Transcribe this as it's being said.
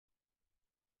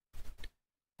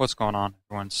What's going on,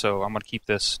 everyone? So I'm going to keep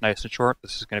this nice and short.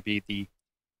 This is going to be the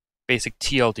basic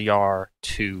TLDR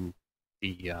to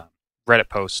the Reddit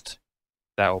post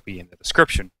that will be in the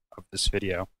description of this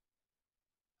video.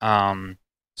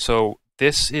 So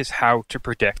this is how to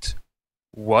predict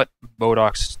what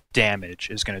MODOK's damage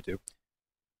is going to do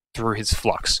through his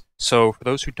flux. So for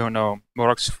those who don't know,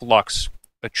 MODOK's flux,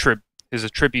 his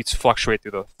attributes fluctuate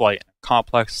through the flight in a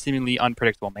complex, seemingly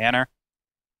unpredictable manner.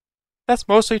 That's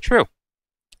mostly true.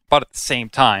 But at the same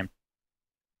time,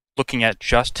 looking at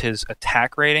just his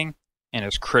attack rating and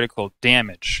his critical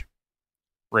damage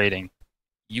rating,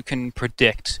 you can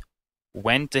predict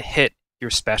when to hit your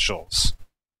specials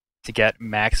to get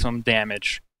maximum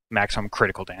damage, maximum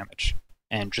critical damage,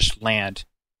 and just land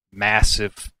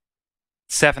massive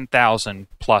 7,000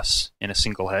 plus in a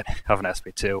single hit of an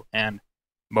SP2. And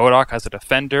MODOK as a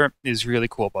defender is really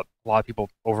cool, but a lot of people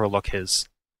overlook his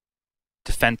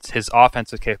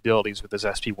offensive capabilities with his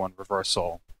SP1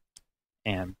 reversal.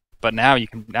 But now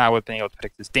with being able to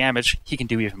predict his damage, he can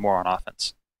do even more on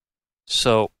offense.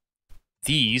 So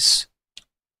these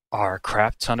are a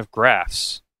crap ton of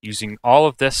graphs using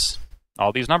all these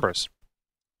numbers.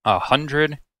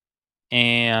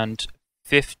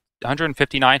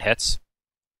 159 hits.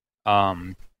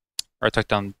 I took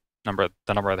down the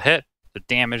number of the hit, the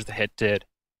damage the hit did,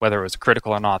 whether it was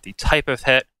critical or not, the type of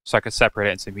hit, so I could separate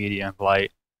it into medium and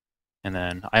light. And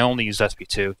then I only used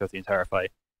SP2 throughout the entire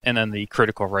fight. And then the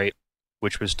critical rate,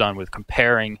 which was done with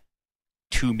comparing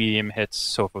two medium hits.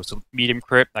 So if it was a medium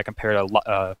crit, I compared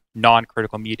a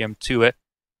non-critical medium to it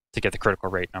to get the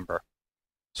critical rate number.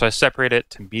 So I separated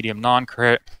it to medium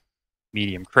non-crit,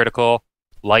 medium critical,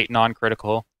 light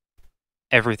non-critical,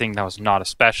 everything that was not a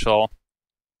special,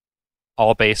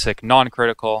 all basic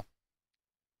non-critical,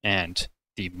 and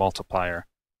the multiplier.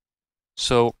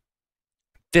 So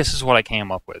this is what I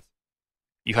came up with.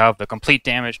 You have the complete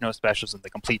damage, no specials, and the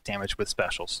complete damage with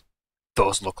specials.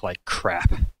 Those look like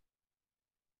crap.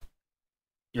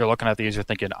 You're looking at these, you're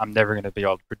thinking, I'm never going to be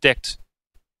able to predict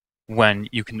when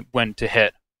to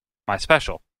hit my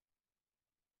special.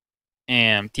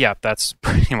 And yeah, that's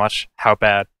pretty much how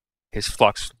bad his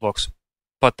flux looks.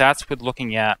 But that's with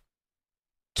looking at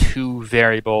two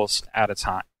variables at a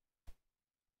time.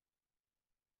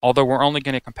 Although we're only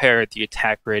going to compare the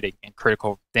attack rating and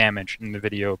critical damage in the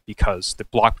video because the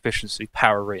block proficiency,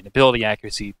 power rate, and ability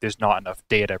accuracy, there's not enough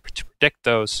data to predict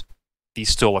those. These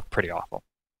still look pretty awful.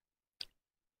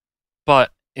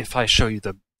 But if I show you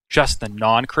just the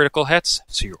non-critical hits,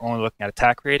 so you're only looking at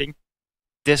attack rating,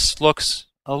 this looks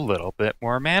a little bit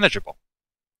more manageable.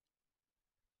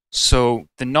 So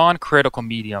the non-critical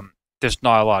medium, there's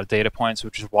not a lot of data points,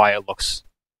 which is why it looks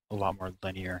a lot more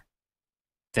linear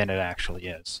than it actually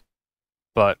is.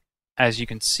 But as you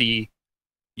can see,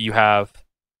 you have,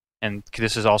 and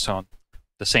this is also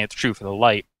the same true for the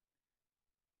light,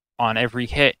 on every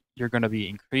hit you're going to be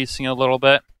increasing a little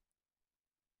bit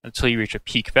until you reach a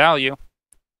peak value,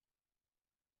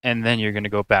 and then you're going to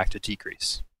go back to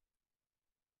decrease.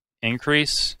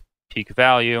 Increase, peak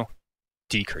value,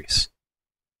 decrease.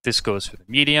 This goes for the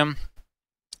medium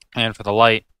and for the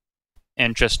light,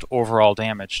 and just overall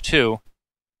damage too.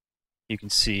 You can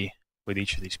see with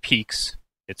each of these peaks,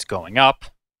 it's going up,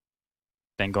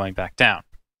 then going back down.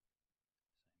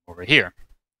 Over here.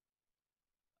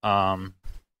 So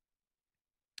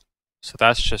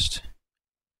that's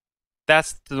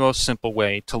the most simple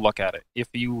way to look at it. If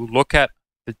you look at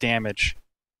the damage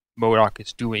MODOK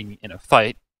is doing in a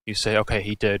fight, you say, okay,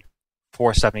 he did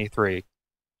 473.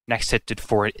 Next hit did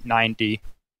 490.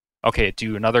 Okay,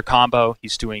 do another combo,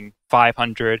 he's doing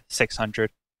 500,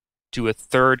 600. Do a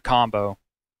third combo,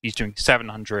 he's doing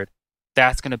 700.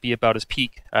 That's going to be about his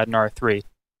peak at an R3.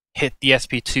 Hit the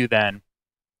SP2 then,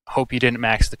 hope you didn't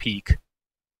max the peak,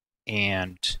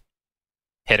 and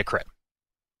hit a crit.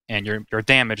 And your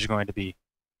damage is going to be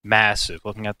massive.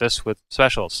 Looking at this with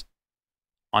specials.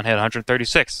 On hit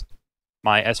 136,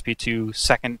 my SP2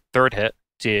 third hit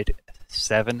did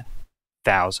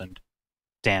 7,000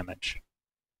 damage.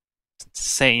 It's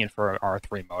insane for an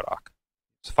R3 MODOK.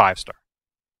 It's 5-star.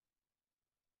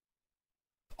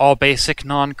 All basic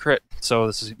non-crit, so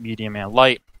this is medium and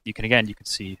light. You can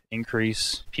see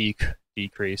increase, peak,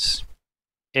 decrease.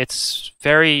 It's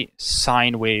very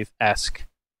sine wave-esque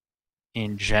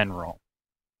in general.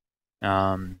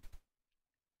 There's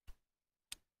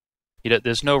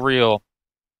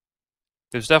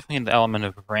definitely an element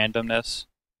of randomness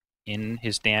in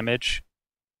his damage,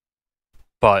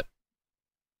 but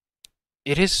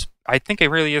I think it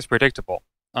really is predictable.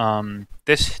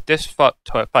 This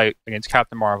fight against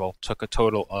Captain Marvel took a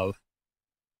total of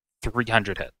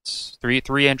 300 hits.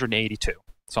 382.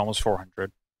 It's almost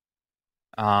 400.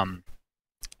 And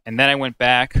then I went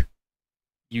back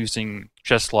using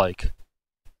just like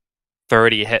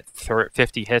 50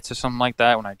 hits or something like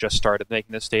that when I just started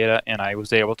making this data, and I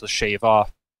was able to shave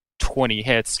off 20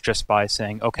 hits just by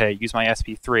saying, okay, use my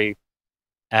SP3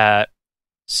 at,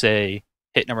 say,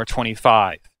 hit number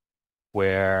 25,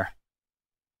 where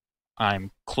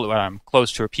I'm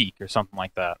close to a peak or something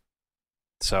like that.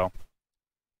 So,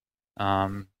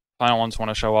 final ones want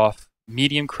to show off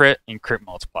medium crit and crit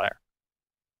multiplier.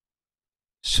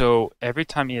 So every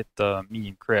time you hit the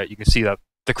medium crit, you can see that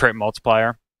the crit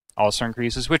multiplier also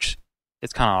increases, which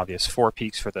it's kind of obvious. 4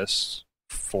 peaks for this,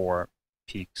 4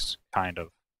 peaks kind of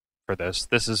for this.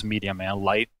 This is medium and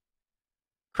light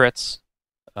crits.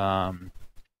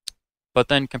 But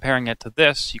then comparing it to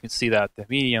this, you can see that the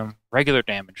medium regular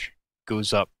damage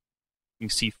goes up. You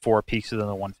can see 4 peaks in the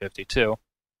 152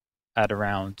 at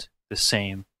around the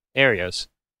same areas.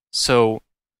 So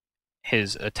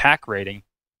his attack rating,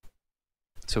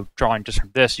 so drawing just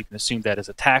from this, you can assume that his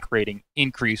attack rating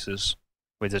increases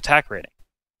with his attack rating,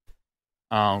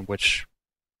 which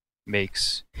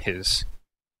makes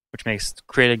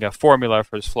creating a formula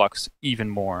for his flux even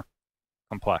more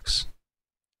complex.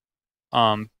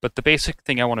 But the basic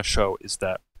thing I want to show is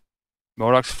that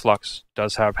MODOK's flux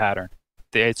does have a pattern.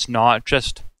 It's not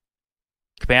just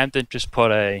command didn't just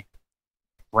put a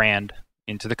rand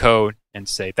into the code and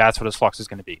say that's what his flux is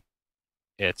going to be.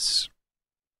 It's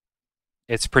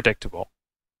predictable.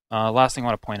 Last thing I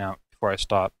want to point out before I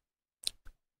stop,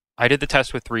 I did the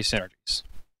test with 3 synergies.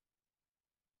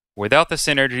 Without the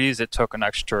synergies, it took an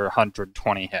extra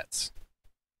 120 hits.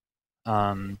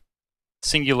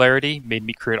 Singularity made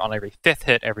me crit on every 5th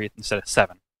hit instead of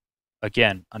 7.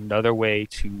 Again, another way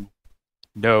to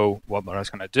know what MODOK's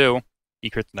going to do. He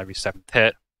crits on every 7th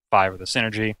hit, 5 with the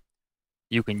synergy.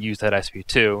 You can use that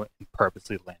SP2 and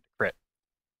purposely land a crit.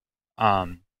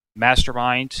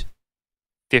 Mastermind,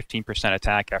 15%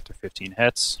 attack after 15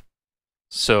 hits.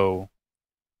 So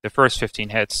the first 15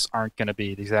 hits aren't going to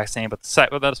be the exact same, but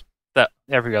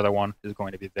every other one is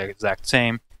going to be the exact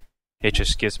same. It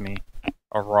just gives me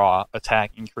a raw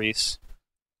attack increase.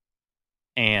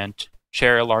 And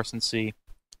Cherry Larcency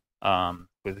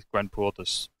with Gwenpool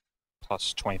does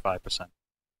plus 25%.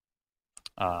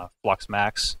 Flux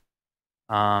Max,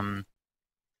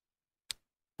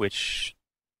 which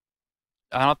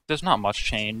there's not much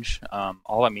change.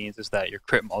 All it means is that your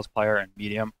crit multiplier and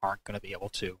medium aren't going to be able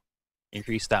to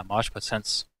increase that much, but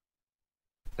since,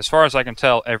 as far as I can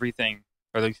tell, everything,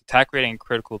 or the attack rating and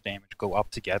critical damage go up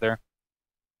together,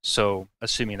 so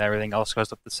assuming that everything else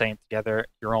goes up the same together,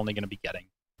 you're only going to be getting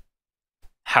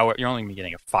a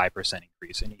 5%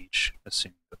 increase in each,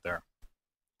 assuming that they're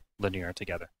linear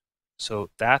together.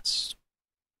 So that's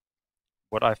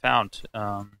what I found.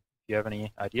 If you have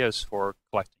any ideas for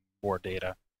collecting more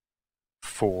data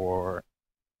for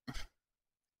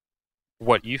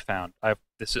what you found,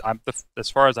 as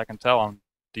far as I can tell, I'm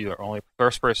the only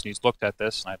first person who's looked at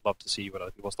this, and I'd love to see what other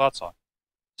people's thoughts are.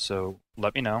 So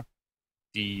let me know.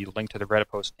 The link to the Reddit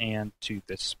post and to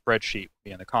this spreadsheet will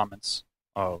be in the comments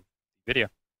of the video.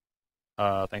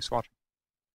 Thanks for watching.